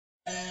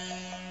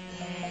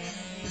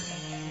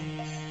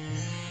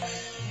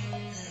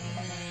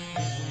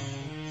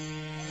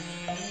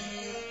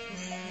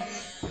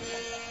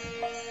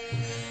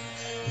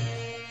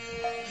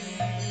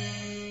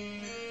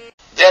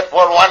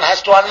Therefore one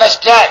has to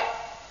understand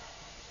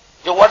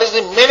what is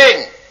the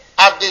meaning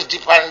of these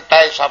different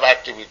types of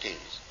activities.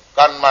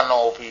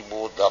 Karmanopi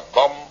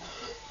bodhabvam,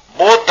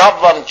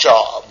 bodhabvam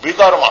cha,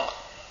 vikarmana.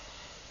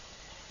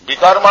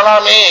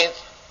 Vikarmana means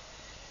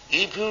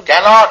if you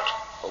cannot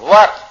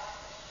work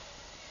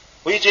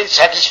which will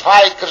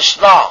satisfy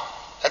Krishna,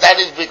 that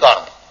is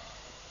vikarma.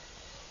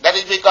 That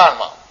is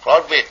vikarma,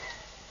 forbid.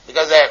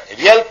 Because the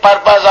real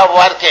purpose of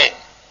working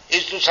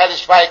is to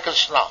satisfy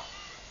Krishna.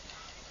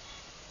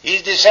 He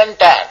is the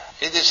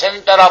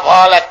center of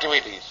all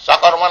activities.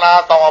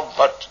 Sakarmana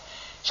tamabhat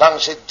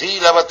samsiddhi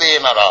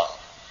lavate nara.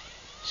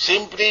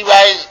 Simply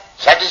by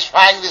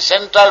satisfying the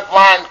central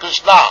point,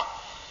 Krishna,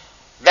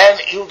 then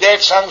you get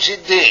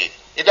samsiddhi.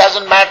 It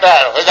doesn't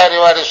matter whether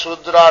you are a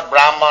Shudra or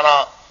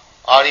Brahmana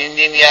or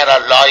engineer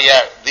or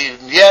lawyer. The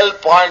real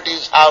point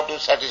is how to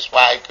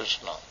satisfy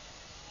Krishna.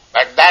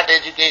 But that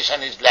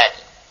education is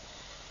lacking.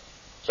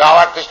 So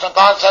our Krishna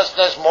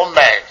consciousness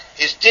movement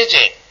is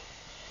teaching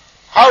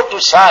how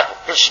to serve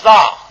Krishna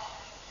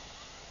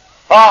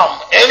from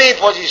any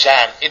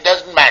position. It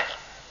doesn't matter.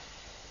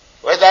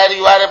 Whether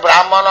you are a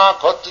Brahmana,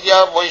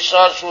 Kshatriya,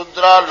 Vaishya,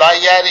 Shudra,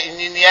 lawyer,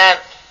 engineer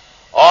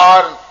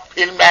or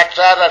film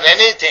actor or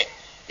anything,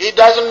 it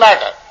doesn't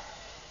matter.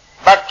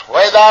 But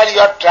whether you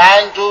are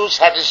trying to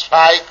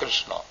satisfy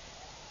Krishna,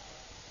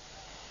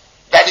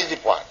 that is the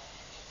point.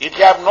 If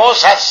you have no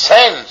such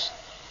sense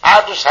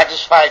how to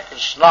satisfy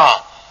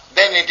Krishna,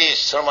 then it is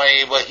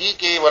sramaeva hi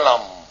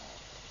kevalam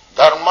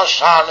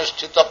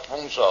dharmasyanusthita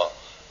pungsa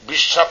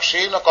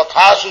vishwaksena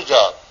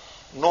kathasuja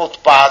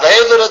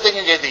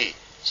notpadayadarating jadi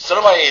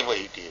sramaeva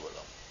hi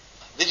kevalam.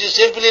 This is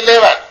simply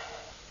labor.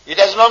 It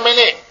has no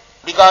meaning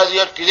because you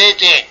are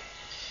creating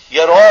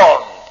your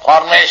own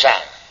formation,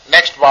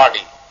 next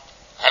body,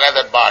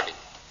 another body.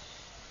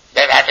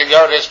 That is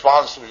your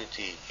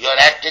responsibility. You are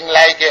acting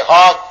like a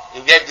hawk,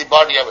 you get the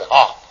body of a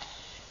hawk.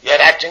 You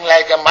are acting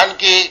like a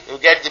monkey, you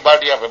get the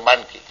body of a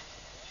monkey.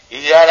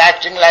 If you are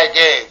acting like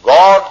a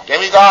god,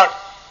 demigod,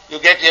 you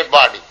get your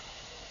body.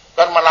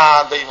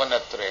 Karmana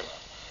daivanatrena.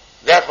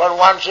 Therefore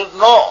one should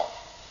know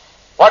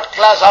what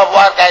class of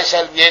work I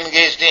shall be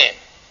engaged in.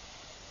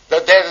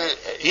 That there are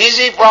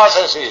easy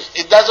processes.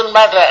 It doesn't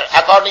matter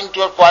according to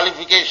your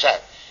qualification.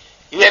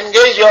 You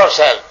engage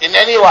yourself in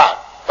any work,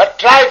 but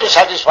try to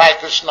satisfy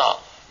Krishna,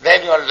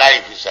 then your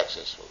life is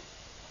successful.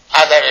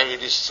 Otherwise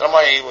it is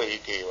sramaeva hi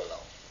kevalam.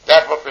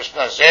 Therefore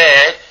Krishna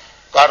says,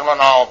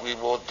 karmana api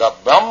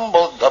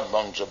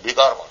bodhabhyam cha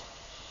vikarmana.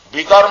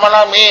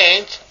 Vikarmana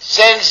means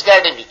sense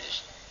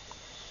gratification.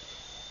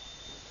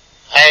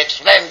 I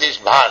explained this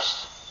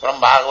verse from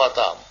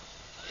Bhagavatam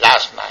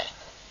last night.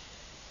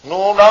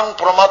 Nunam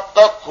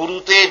pramatta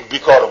kurute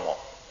vikarma.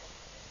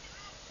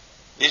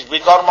 This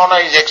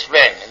vikarmana is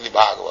explained in the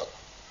Bhagavatam.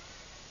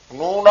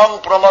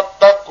 Nunam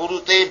pramatta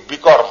kurute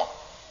vikarma.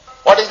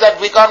 What is that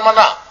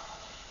vikarmana?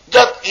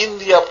 Jat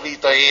indriya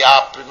pritaye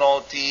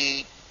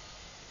aprinoti.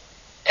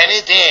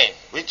 Anything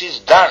which is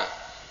done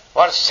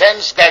for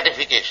sense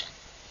gratification,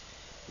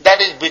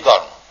 that is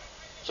vikarma.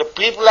 So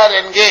people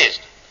are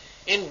engaged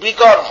in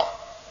vikarma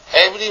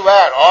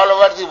everywhere, all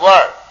over the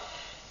world.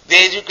 The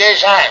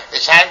education, the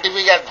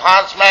scientific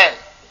advancement,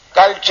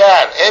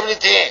 culture,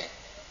 everything.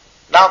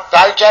 Now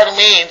culture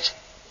means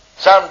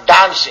some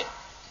dancing.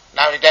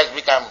 Now it has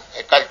become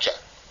a culture.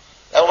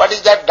 Now what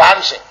is that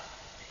dancing?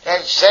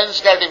 That is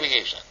sense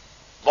gratification.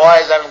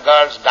 Boys and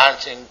girls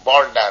dancing,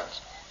 ball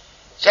dance.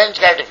 Sense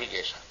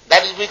gratification.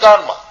 That is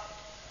vikarma.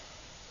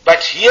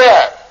 But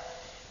here,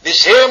 the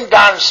same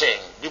dancing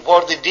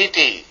before the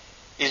deity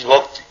is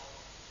bhakti.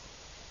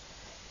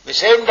 The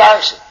same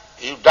dancing.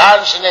 You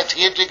dance in a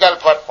theatrical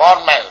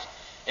performance,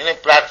 in a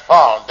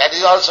platform, that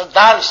is also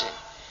dancing.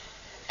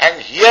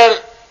 And here,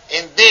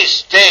 in this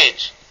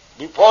stage,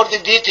 before the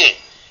deity,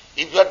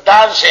 if you are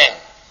dancing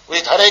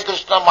with Hare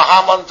Krishna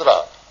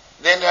Mahamantra,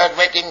 then you are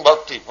making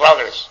bhakti,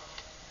 progress.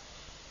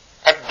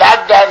 And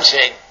that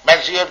dancing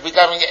means you are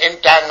becoming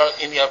entangled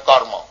in your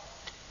karma.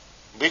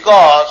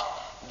 Because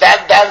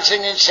that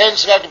dancing is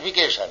sense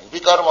gratification,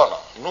 vikarmana.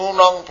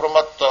 Nunam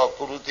pramatta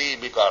kuruti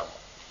vikarma.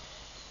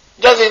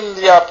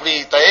 Jadindriya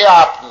pritaye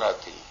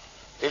apnati.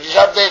 The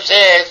Rishabdev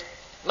says,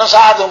 na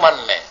sadhu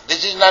manne.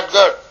 This is not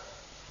good.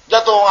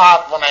 Jato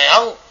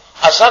atmanayam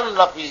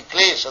asannapi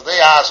klesa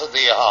deyasa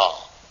deha.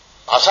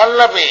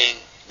 Asannapi,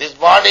 this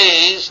body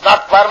is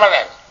not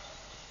permanent.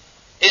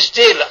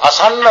 Still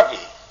asannapi,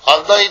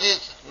 although it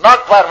is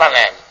not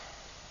permanent,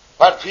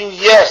 for few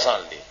years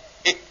only,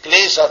 it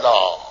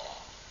klesada,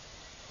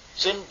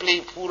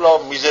 simply full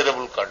of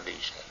miserable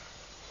condition.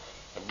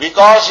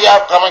 Because you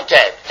have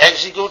committed,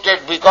 executed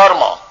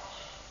vikarma,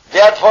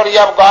 therefore you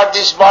have got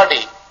this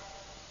body.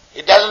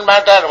 It doesn't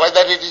matter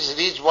whether it is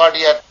rich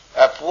body or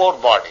a poor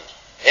body.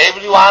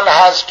 Everyone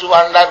has to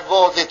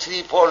undergo the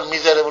threefold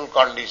miserable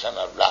condition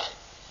of life.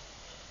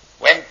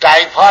 When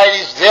typhoid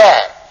is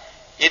there,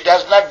 It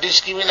does not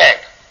discriminate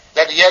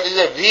that here is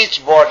a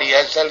rich body,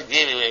 I shall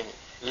give him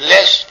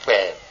less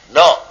pain.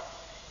 No.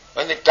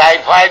 When the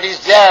typhoid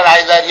is there,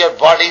 either your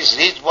body is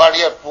rich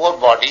body or poor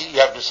body, you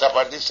have to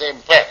suffer the same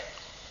pain.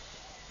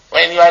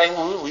 When you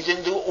are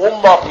within the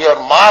womb of your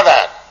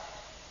mother,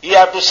 you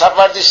have to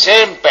suffer the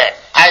same pain.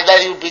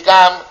 Either you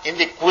become in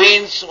the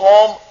queen's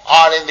womb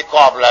or in the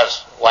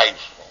cobbler's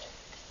wife's womb.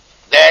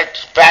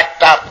 That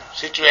packed up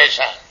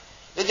situation.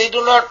 They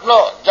do not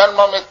know.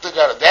 Janma Mrityu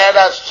Jara. There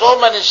are so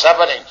many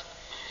sufferings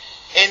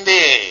in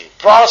the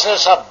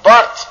process of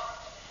birth.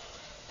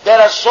 There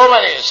are so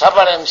many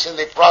sufferings in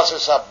the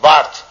process of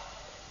birth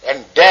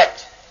and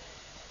death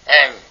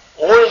and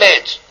old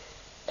age.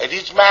 A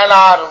rich man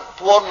or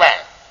poor man,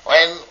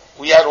 when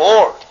we are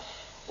old,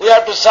 we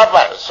have to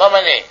suffer so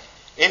many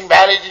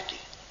invalidity.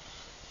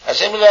 And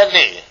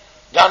similarly,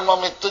 Janma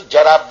Mrityu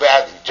Jara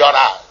Vyadhi,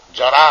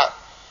 Jara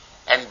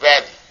and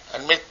Vyadhi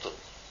and Mrityu.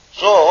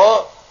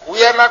 So,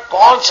 we are not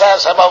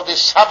conscious about the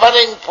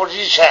suffering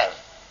position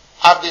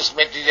of this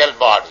material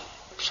body.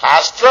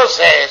 Shastra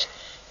says,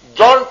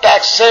 don't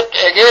accept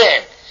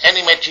again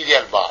any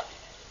material body.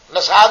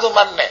 Na sadhu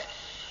manne.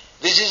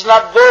 This is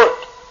not good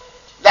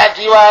that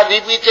you are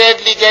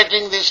repeatedly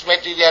getting this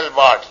material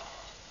body.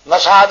 Na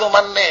sadhu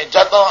manne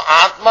jato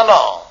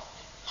atmano.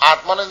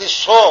 Atmana, the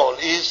soul,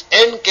 is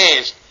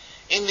encased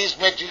in this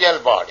material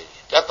body.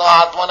 Jato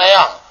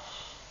atmanayam.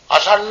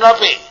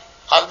 Asannapi,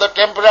 of the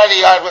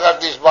temporary aspect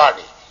of this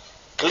body.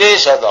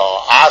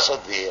 Kleshado,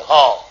 asadhi,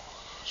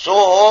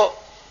 So,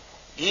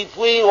 if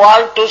we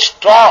want to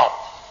stop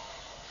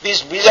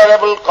this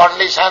miserable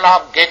condition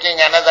of getting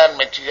another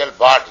material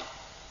body,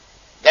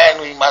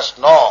 then we must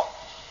know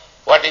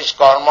what is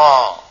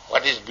karma,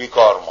 what is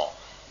bikarma.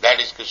 That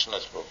is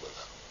Krishna's proposal.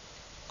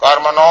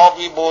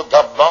 Karmanopi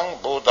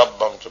bodhabbam,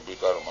 bodhabbam cha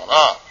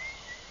bikarmana.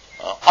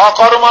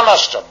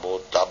 Akarmanashta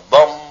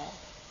bodhabbam.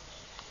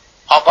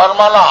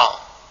 Akarmana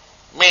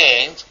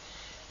means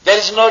there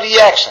is no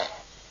reaction.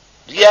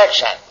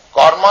 Reaction.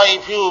 Karma,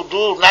 if you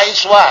do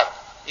nice work,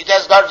 it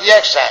has got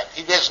reaction.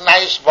 If there's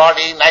nice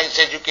body, nice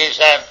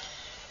education,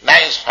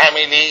 nice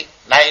family,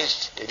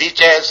 nice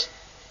riches,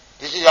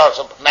 this is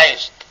also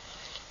nice.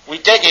 We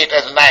take it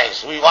as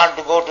nice. We want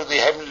to go to the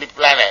heavenly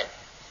planet.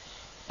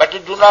 But we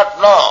do not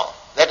know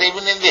that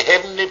even in the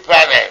heavenly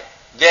planet,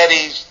 there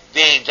is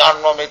the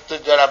Janma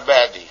Mrityu Jara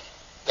Vyadhi.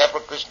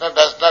 Therefore Krishna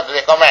does not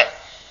recommend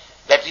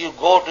that you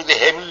go to the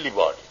heavenly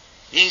body.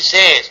 He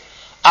says,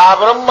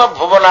 Abrahma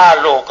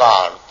bhuvana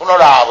lokan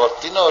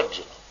punaravartino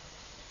arjuna.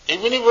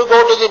 Even if we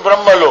go to the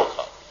Brahma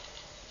Loka,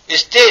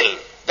 still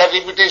the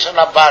repetition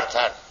of birth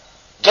and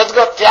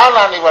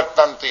jadgatyana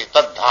nivartanti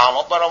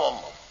tadhama paramam.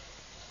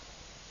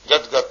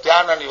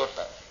 Jadgatyana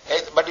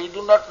nivartanti. But we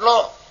do not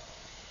know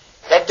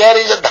that there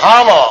is a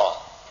dhamma.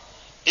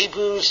 If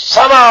we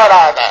somehow or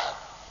other,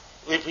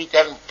 if we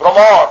can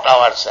promote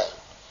ourselves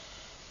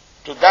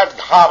to that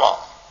dhamma,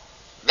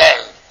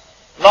 then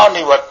no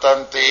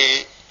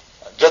nivartanti,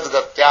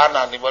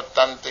 jadgatyana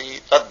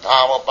nivartanti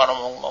tadhama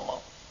paramam.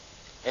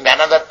 In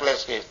another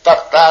place,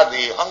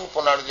 tattadi hang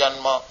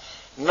punarjanma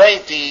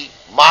naiti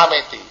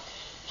mameti.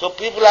 So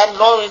people have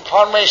no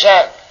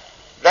information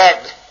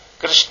that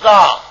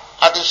Krishna,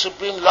 or the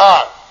Supreme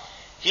Lord,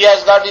 He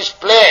has got His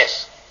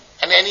place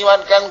and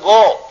anyone can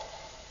go.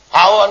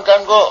 How one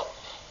can go?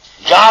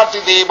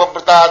 Janti deva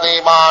brata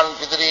devan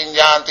pitrin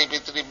janti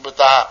pitri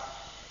brata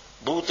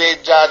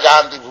bhuteja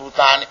janti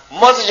bhutani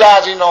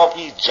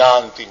madjajinopi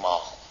janti ma.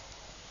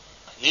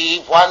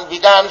 If one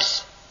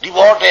becomes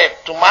devoted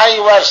to my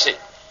worship,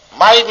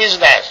 my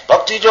business,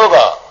 bhakti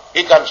yoga,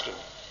 he comes to me.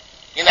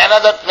 In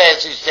another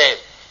place he says,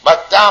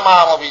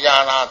 bhaktamam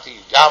abhijanati,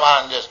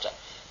 javanjasta.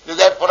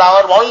 Therefore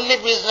our only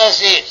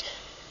business is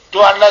to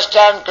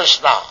understand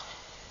Krishna.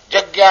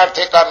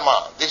 Jagyarthe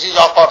karma. This is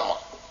akarma.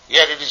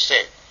 Here it is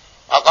said.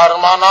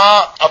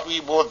 Akarmana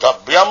api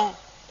bodhabhyam,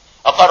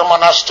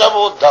 akarmanashta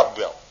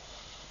bodhabhyam.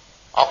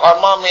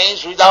 Akarma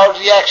means without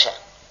reaction.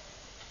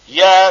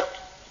 Here,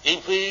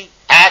 if we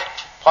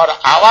act for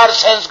our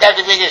sense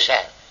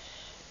gratification,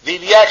 the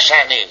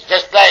reaction is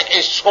just like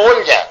a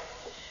soldier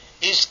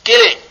is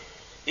killing,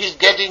 is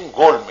getting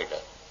gold medal.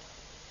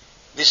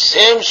 The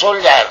same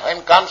soldier,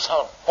 when comes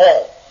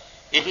home,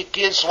 if he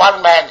kills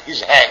one man, he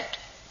is hanged.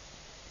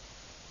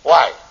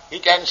 Why? He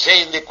can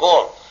say in the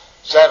court,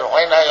 sir,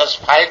 when I was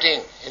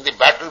fighting in the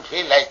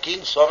battlefield, I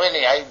killed so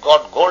many, I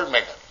got gold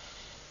medal.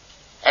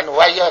 And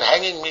why you are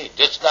hanging me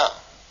just now?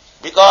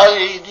 Because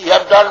you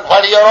have done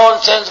for your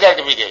own sense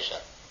gratification.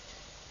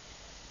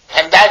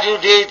 And that you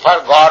did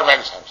for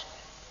government sense.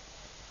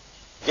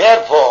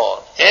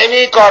 Therefore,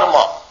 any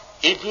karma,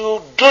 if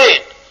you do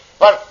it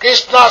for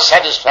Krishna's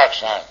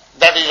satisfaction,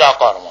 that is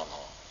akarma.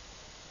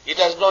 It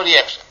has no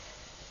reaction.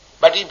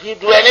 But if you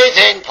do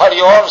anything for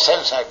your own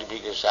sense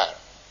gratification,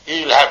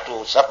 you will have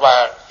to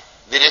suffer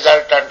the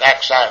resultant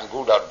action,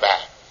 good or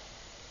bad.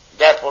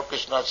 Therefore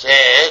Krishna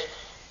says,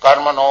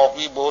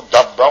 karmanopi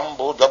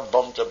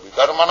bodhabbam cha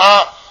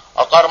vikarmana,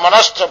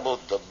 akarmanascha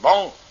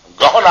bodhabbam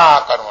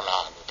gahana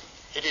karmana.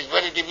 It is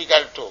very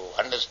difficult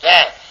to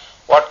understand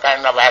what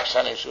kind of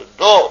action you should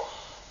do.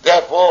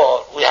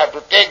 Therefore, we have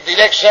to take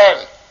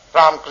direction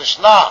from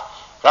Krishna,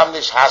 from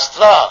the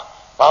Shastra,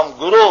 from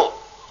Guru,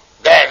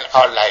 then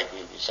our life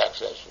will be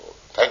successful.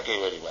 Thank you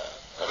very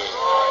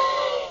much.